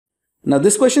Now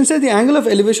this question says the angle of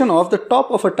elevation of the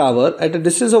top of a tower at a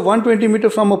distance of 120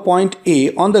 meters from a point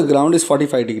A on the ground is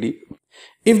 45 degree.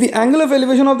 If the angle of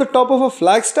elevation of the top of a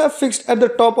flagstaff fixed at the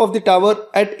top of the tower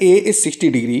at A is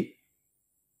 60 degree,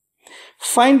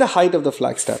 find the height of the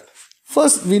flagstaff.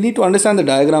 First, we need to understand the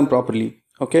diagram properly.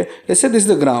 Okay, let's say this is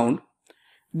the ground.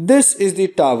 This is the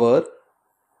tower.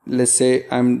 Let's say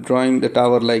I'm drawing the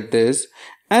tower like this,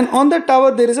 and on the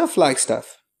tower there is a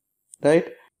flagstaff, right?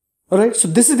 Alright, so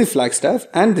this is the flagstaff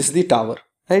and this is the tower,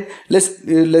 right?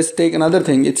 Let's take another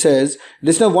thing. It says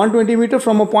distance 120 meters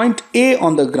from a point A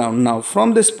on the ground. Now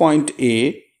from this point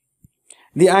A,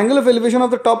 the angle of elevation of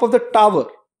the top of the tower,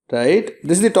 right?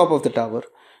 This is the top of the tower.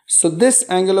 So this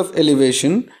angle of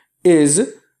elevation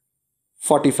is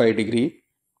 45 degree.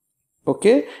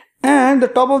 Okay, and the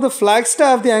top of the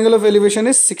flagstaff, the angle of elevation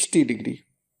is 60 degree.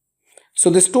 So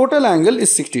this total angle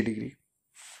is 60 degree.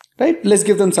 Right? Let's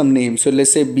give them some names. So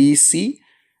let's say BC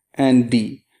and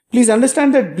D. Please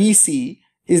understand that BC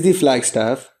is the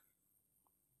flagstaff,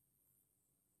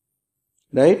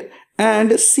 right?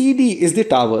 And CD is the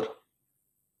tower.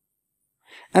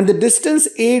 And the distance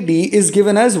AD is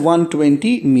given as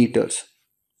 120 meters.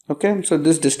 Okay, so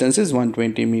this distance is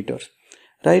 120 meters.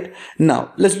 Right?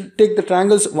 Now, let's take the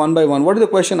triangles one by one. What is the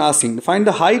question asking? Find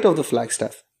the height of the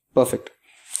flagstaff. Perfect.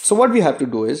 So what we have to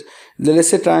do is, let's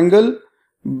say triangle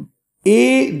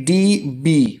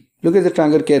ADB. Look at the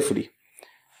triangle carefully.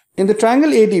 In the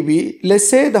triangle ADB, let's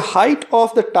say the height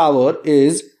of the tower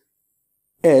is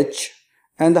H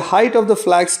and the height of the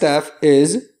flagstaff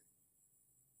is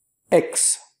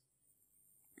X.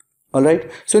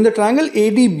 Alright. So in the triangle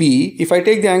ADB, if I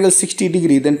take the angle 60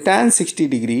 degree, then tan 60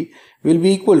 degree will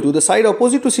be equal to the side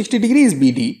opposite to 60 degree is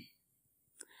BD.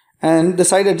 And the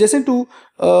side adjacent to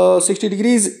 60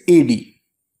 degrees is AD.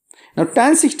 Now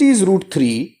tan 60 is root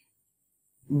 3.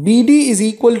 BD is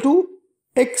equal to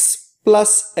X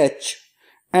plus H.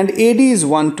 And AD is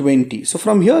 120. So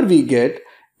from here we get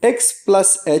X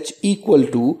plus H equal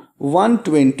to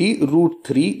 120 root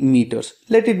 3 meters.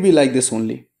 Let it be like this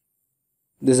only.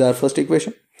 This is our first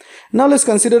equation. Now let's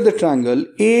consider the triangle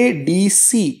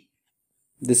ADC.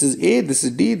 This is A, this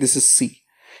is D, this is C.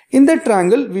 In that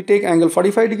triangle, we take angle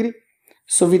 45 degree.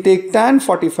 So we take tan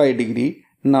 45 degree.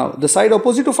 Now the side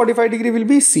opposite to 45 degree will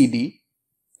be CD.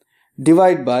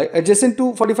 Divide by adjacent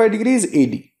to 45 degree is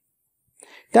AD.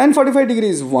 Tan 45 degree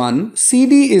is 1.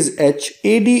 CD is H.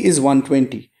 AD is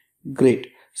 120.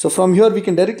 Great. So from here we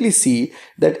can directly see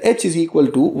that H is equal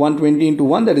to 120 into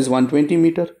 1, that is 120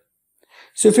 meter.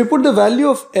 So if you put the value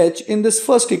of H in this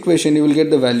first equation, you will get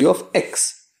the value of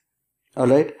X.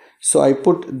 Alright. So I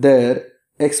put there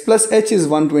X plus H is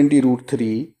 120 root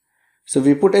 3. So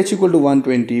we put H equal to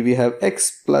 120. We have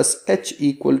X plus H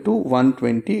equal to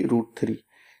 120 root 3.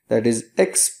 That is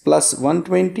X plus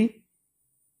 120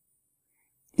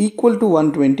 equal to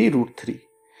 120 root 3.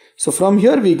 So from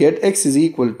here we get X is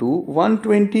equal to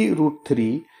 120 root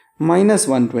 3 minus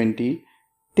 120.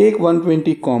 Take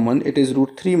 120 common, it is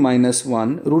root 3 minus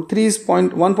 1. Root 3 is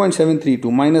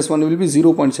 1.732, minus 1 will be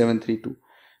 0.732.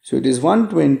 So it is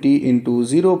 120 into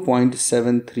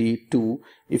 0.732.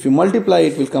 If you multiply,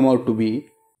 it will come out to be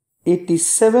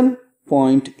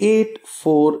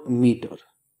 87.84 meter.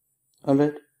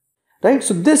 Alright. Right.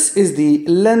 So this is the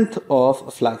length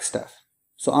of Flagstaff.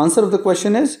 So answer of the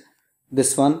question is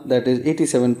this one, that is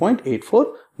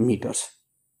 87.84 meters.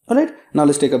 Alright. Now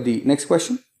let's take up the next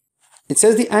question. It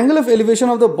says the angle of elevation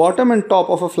of the bottom and top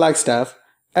of a flagstaff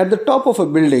at the top of a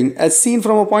building as seen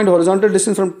from a point horizontal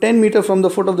distance from 10 meters from the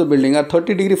foot of the building are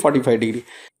 30 degree, 45 degree.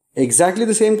 Exactly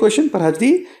the same question, perhaps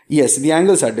the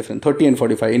angles are different, 30 and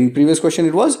 45. In previous question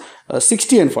it was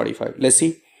 60 and 45. Let's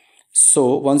see.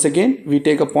 So once again, we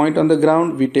take a point on the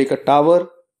ground, we take a tower,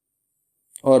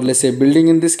 or let's say building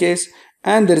in this case,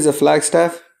 and there is a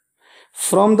flagstaff.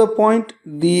 From the point,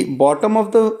 the bottom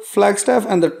of the flagstaff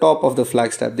and the top of the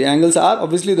flagstaff, the angles are,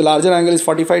 obviously the larger angle is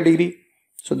 45 degree.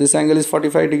 So this angle is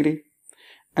 45 degree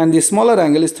and the smaller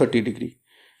angle is 30 degree,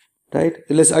 right?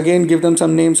 Let's again give them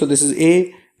some names. So this is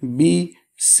A, B,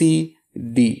 C,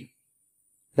 D,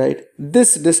 right?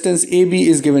 This distance AB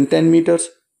is given 10 meters.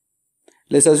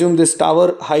 Let's assume this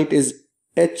tower height is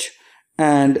H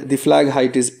and the flag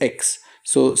height is X.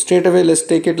 So straight away, let's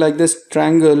take it like this: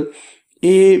 triangle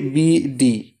ABD.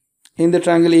 In the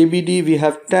triangle ABD, we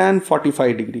have tan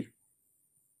 45 degree.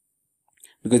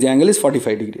 Because the angle is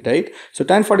 45 degree, right? So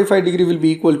tan 45 degree will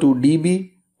be equal to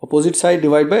DB, opposite side,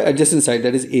 divided by adjacent side,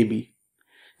 that is AB.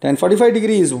 Tan 45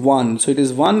 degree is 1. So it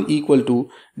is 1 equal to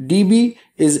DB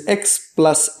is X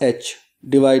plus H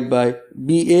divided by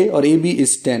BA, or AB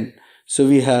is 10. So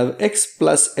we have X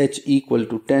plus H equal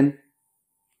to 10.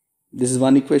 This is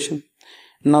one equation.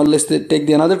 Now let's take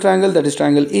the another triangle, that is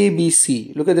triangle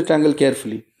ABC. Look at the triangle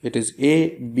carefully. It is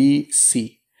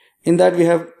ABC. In that we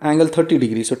have angle 30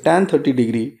 degrees. So tan 30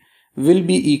 degree will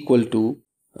be equal to,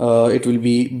 it will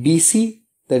be BC,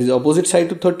 that is opposite side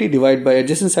to 30, divided by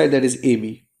adjacent side, that is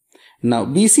AB. Now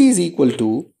BC is equal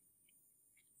to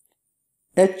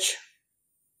H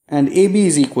and AB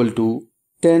is equal to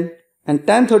 10 and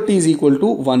tan 30 is equal to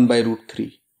 1 by root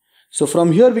 3. So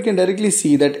from here we can directly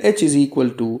see that H is equal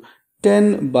to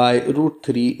 10 by root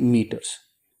 3 meters.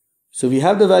 So we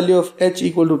have the value of H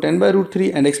equal to 10 by root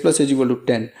 3 and X plus H equal to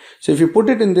 10. So if you put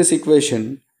it in this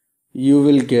equation, you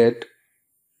will get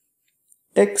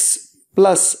X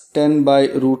plus 10 by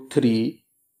root 3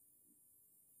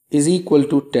 is equal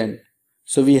to 10.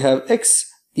 So we have X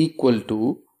equal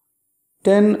to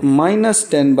 10 minus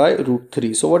 10 by root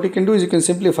 3. So what you can do is you can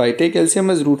simplify, take LCM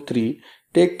as root 3,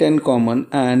 take 10 common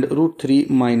and root 3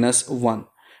 minus 1.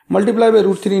 Multiply by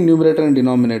root 3 in numerator and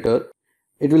denominator.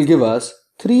 It will give us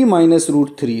 3 minus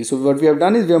root 3. So what we have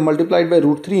done is we have multiplied by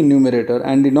root 3 in numerator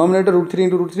and denominator root 3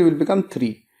 into root 3 will become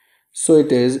 3. So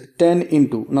it is 10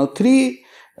 into. Now root 3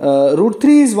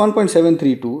 is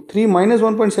 1.732. 3 minus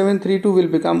 1.732 will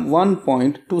become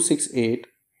 1.268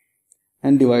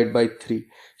 and divide by 3.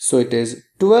 So it is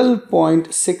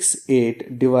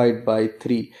 12.68 divided by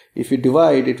 3. If you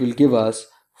divide, it will give us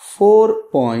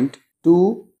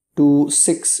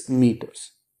 4.226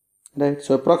 meters. Right?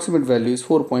 So approximate value is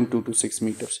 4.226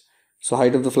 meters. So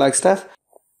height of the Flagstaff.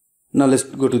 Now let's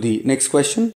go to the next question.